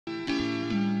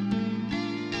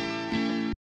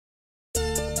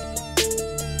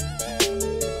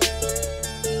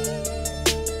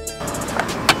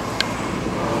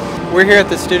We're here at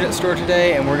the student store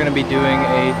today and we're going to be doing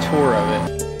a tour of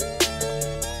it.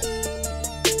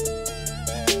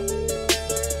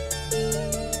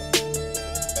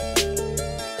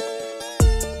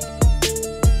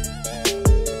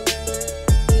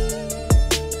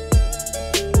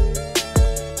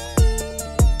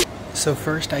 So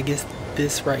first, I guess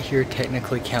this right here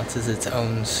technically counts as its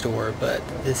own store, but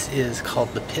this is called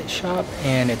the Pit Shop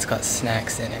and it's got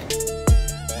snacks in it.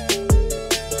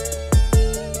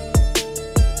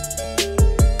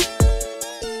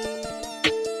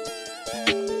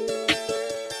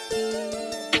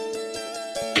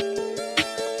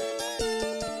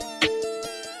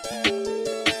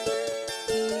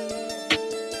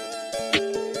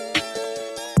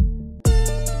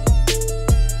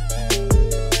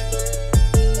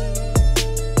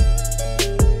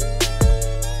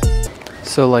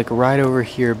 So like right over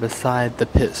here beside the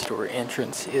pit store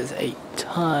entrance is a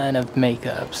ton of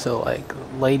makeup. So like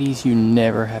ladies, you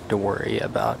never have to worry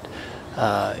about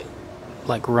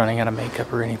like running out of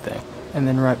makeup or anything. And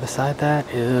then right beside that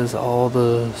is all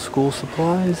the school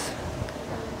supplies.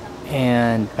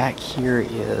 And back here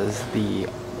is the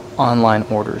online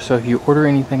order. So if you order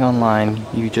anything online,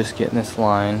 you just get in this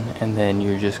line and then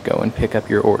you just go and pick up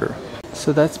your order.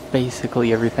 So that's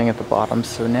basically everything at the bottom.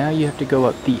 So now you have to go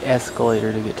up the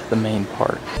escalator to get to the main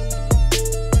part.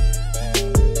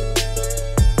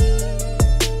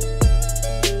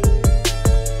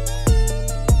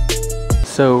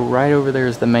 So right over there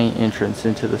is the main entrance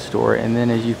into the store, and then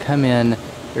as you come in,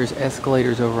 there's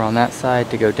escalators over on that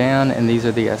side to go down, and these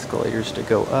are the escalators to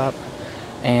go up.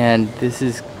 And this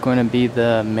is going to be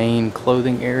the main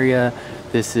clothing area.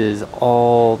 This is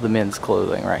all the men's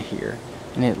clothing right here.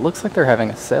 And it looks like they're having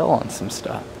a sale on some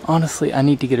stuff. Honestly, I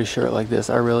need to get a shirt like this.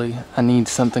 I need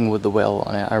something with the whale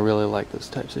on it. I really like those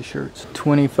types of shirts.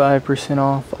 25%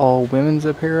 off all women's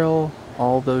apparel.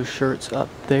 All those shirts up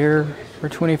there are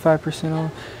 25%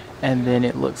 off. And then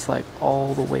it looks like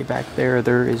all the way back there,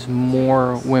 there is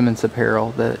more women's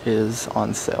apparel that is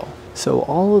on sale. So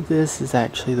all of this is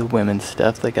actually the women's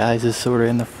stuff. The guys is sort of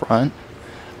in the front.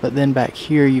 But then back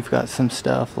here, you've got some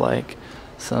stuff like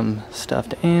some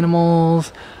stuffed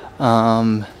animals,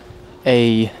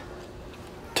 a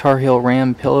Tar Heel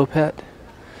Ram pillow pet,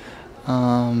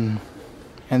 and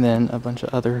then a bunch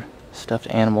of other stuffed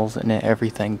animals and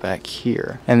everything back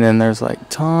here. And then there's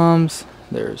like Toms,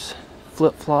 there's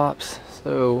flip-flops,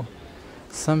 so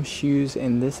some shoes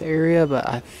in this area, but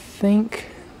I think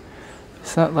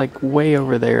it's not like way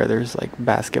over there. There's like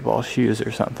basketball shoes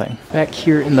or something. Back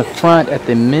here in the front at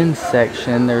the men's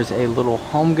section, there's a little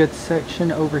home goods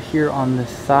section over here on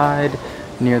this side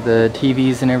near the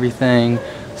TVs and everything.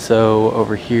 So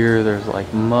over here there's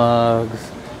like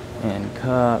mugs and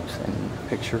cups and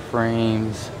picture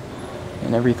frames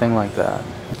and everything like that.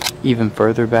 Even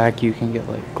further back you can get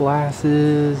like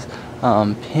glasses,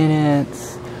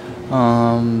 pennants,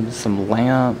 some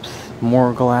lamps,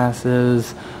 more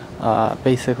glasses.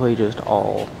 Basically just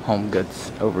all home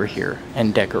goods over here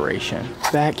and decoration.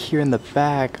 Back here in the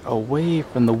back, away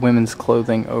from the women's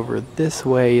clothing over this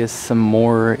way, is some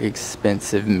more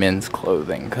expensive men's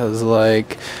clothing. Cause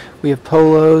like we have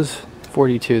polos,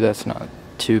 42, that's not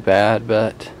too bad,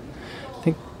 but I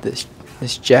think this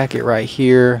jacket right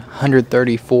here,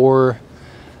 134.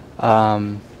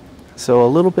 So a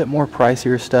little bit more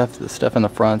pricier stuff. The stuff in the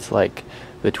front's like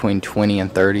between 20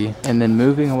 and 30. And then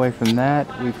moving away from that,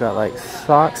 we've got like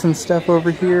socks and stuff over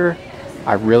here.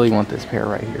 I really want this pair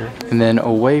right here. And then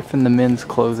away from the men's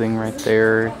clothing right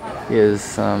there is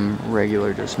some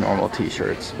regular, just normal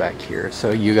t-shirts back here.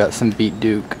 So you got some Beat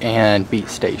Duke and Beat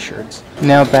State shirts.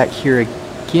 Now back here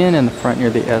again in the front near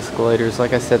the escalators,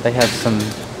 like I said, they have some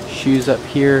shoes up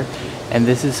here. And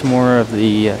this is more of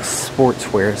the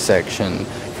sportswear section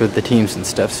for the teams and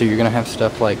stuff. So you're gonna have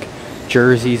stuff like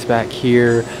jerseys back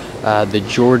here. The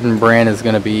Jordan brand is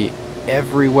going to be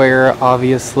everywhere,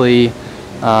 obviously.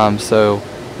 So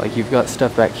like you've got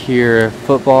stuff back here,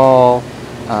 football,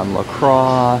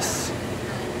 lacrosse,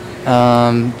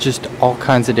 just all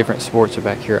kinds of different sports are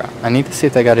back here. I need to see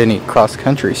if they got any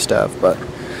cross-country stuff, but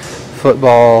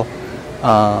football,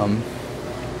 I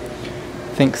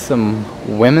think some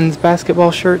women's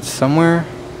basketball shirts somewhere.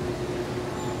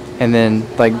 And then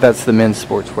like that's the men's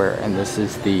sportswear, and this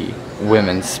is the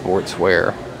women's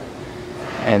sportswear.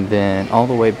 And then all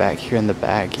the way back here in the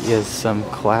back is some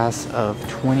class of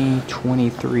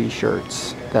 2023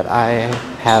 shirts that I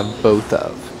have both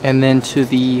of. And then to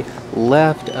the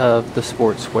left of the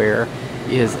sportswear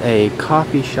is a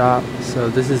coffee shop. So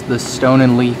this is the Stone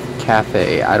and Leaf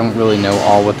Cafe. I don't really know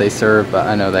all what they serve, but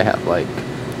I know they have like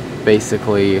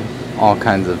basically all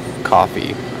kinds of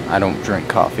coffee. I don't drink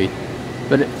coffee.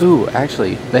 But ooh,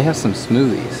 actually, they have some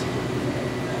smoothies.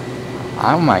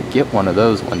 I might get one of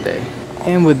those one day.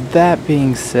 And with that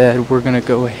being said, we're gonna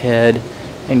go ahead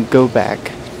and go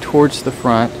back towards the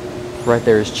front. Right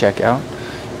there is checkout.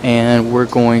 And we're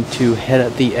going to head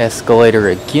up the escalator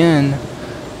again.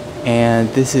 And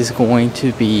this is going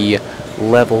to be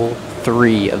level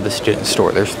 3 of the student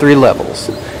store. There's 3 levels.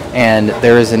 And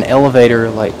there is an elevator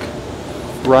like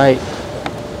right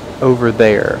over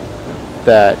there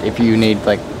that if you need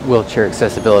like wheelchair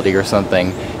accessibility or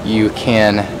something, you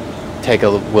can take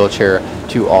a wheelchair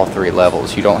to all 3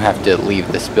 levels. You don't have to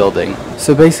leave this building.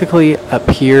 So basically up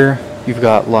here you've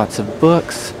got lots of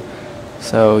books,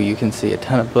 so you can see a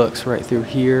ton of books right through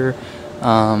here,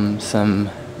 some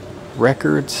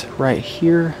records right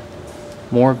here,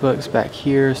 more books back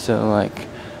here, so like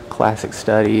classic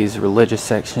studies, religious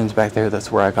sections back there.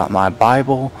 That's where I got my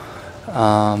Bible.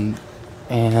 And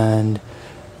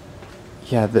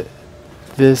yeah,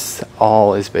 this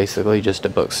all is basically just a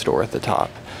bookstore at the top.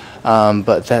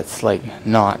 But that's like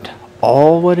not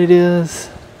all what it is.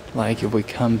 Like if we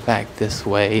come back this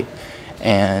way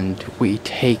and we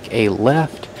take a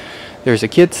left, there's a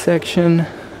kids section.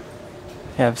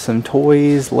 Have some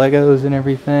toys, Legos and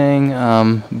everything,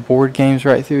 board games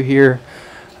right through here.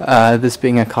 This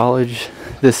being a college,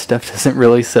 this stuff doesn't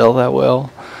really sell that well.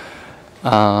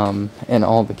 And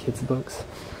all the kids' books.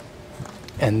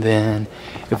 And then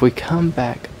if we come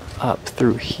back up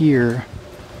through here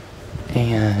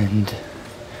and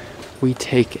we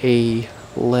take a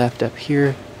left up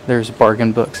here, there's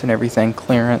bargain books and everything,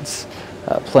 clearance,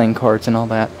 playing cards and all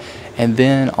that. And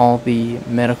then all the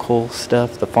medical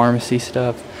stuff, the pharmacy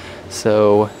stuff.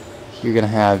 So you're gonna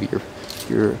have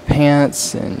your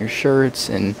pants and your shirts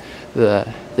and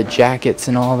the jackets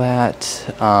and all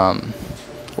that,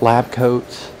 lab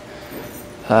coats,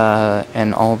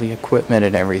 and all the equipment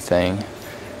and everything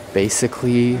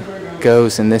basically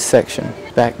goes in this section.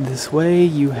 Back this way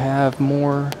you have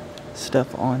more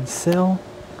stuff on sale,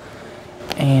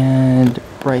 and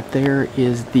right there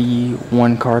is the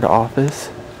one card office.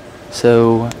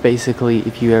 So basically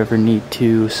if you ever need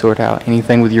to sort out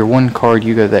anything with your one card,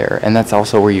 you go there, and that's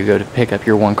also where you go to pick up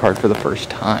your one card for the first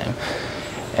time.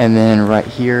 And then right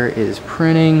here is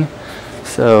printing,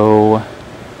 so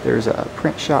there's a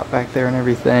print shop back there and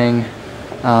everything.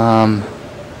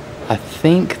 I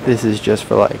think this is just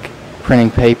for like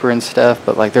printing paper and stuff,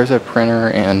 but like there's a printer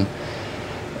in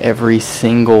every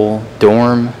single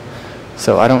dorm,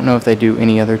 so I don't know if they do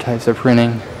any other types of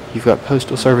printing. You've got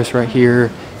postal service right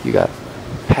here. You got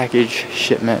package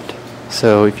shipment,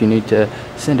 so if you need to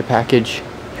send a package,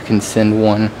 you can send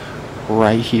one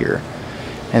right here.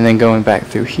 And then going back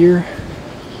through here,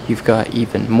 you've got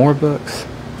even more books.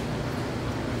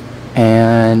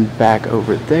 And back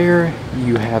over there,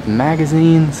 you have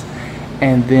magazines.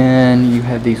 And then you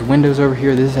have these windows over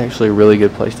here. This is actually a really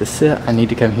good place to sit. I need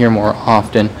to come here more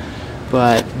often.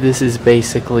 But this is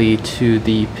basically to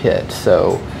the pit.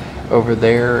 So over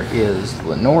there is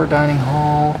Lenore Dining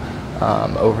Hall.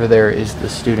 Over there is the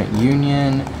Student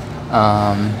Union.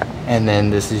 And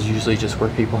then this is usually just where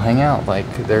people hang out. Like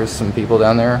there's some people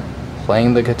down there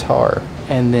playing the guitar.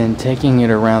 And then taking it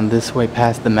around this way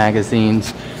past the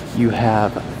magazines, you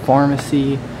have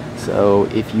pharmacy. So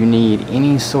if you need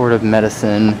any sort of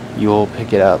medicine, you'll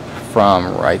pick it up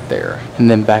from right there. And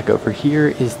then back over here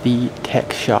is the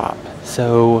tech shop.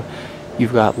 So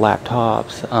you've got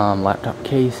laptops, laptop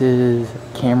cases,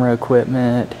 camera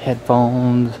equipment,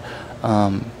 headphones,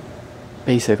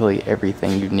 basically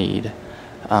everything you need.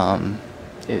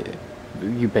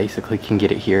 You basically can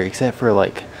get it here, except for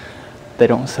like they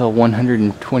don't sell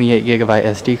 128 gigabyte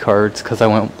SD cards, because I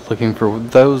went looking for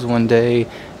those one day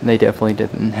and they definitely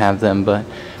didn't have them. But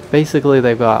basically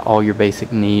they've got all your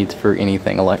basic needs for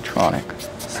anything electronic.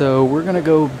 So we're gonna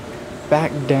go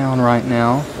back down right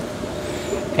now,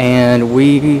 and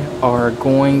we are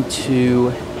going to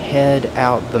head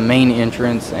out the main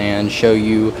entrance and show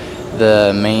you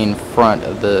the main front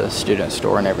of the student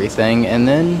store and everything, and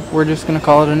then we're just gonna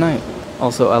call it a night.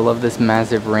 Also, I love this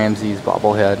massive Ramses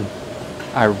bobblehead.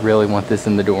 I really want this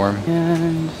in the dorm.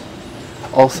 And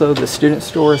also, the student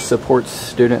store supports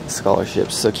student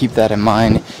scholarships, so keep that in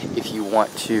mind if you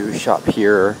want to shop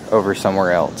here over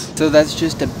somewhere else. So that's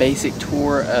just a basic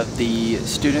tour of the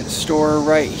student store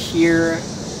right here.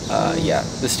 Yeah,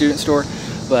 the student store.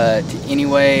 But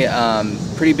anyway,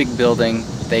 pretty big building.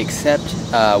 They accept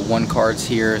one cards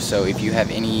here, so if you have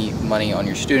any money on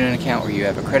your student account or you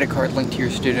have a credit card linked to your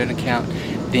student account,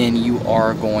 then you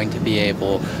are going to be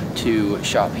able to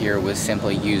shop here with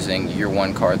simply using your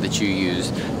one card that you use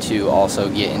to also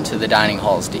get into the dining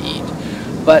halls to eat.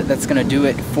 But that's gonna do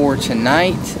it for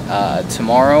tonight.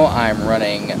 Tomorrow I'm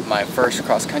running my first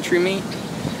cross country meet,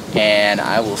 and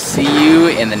I will see you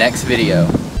in the next video.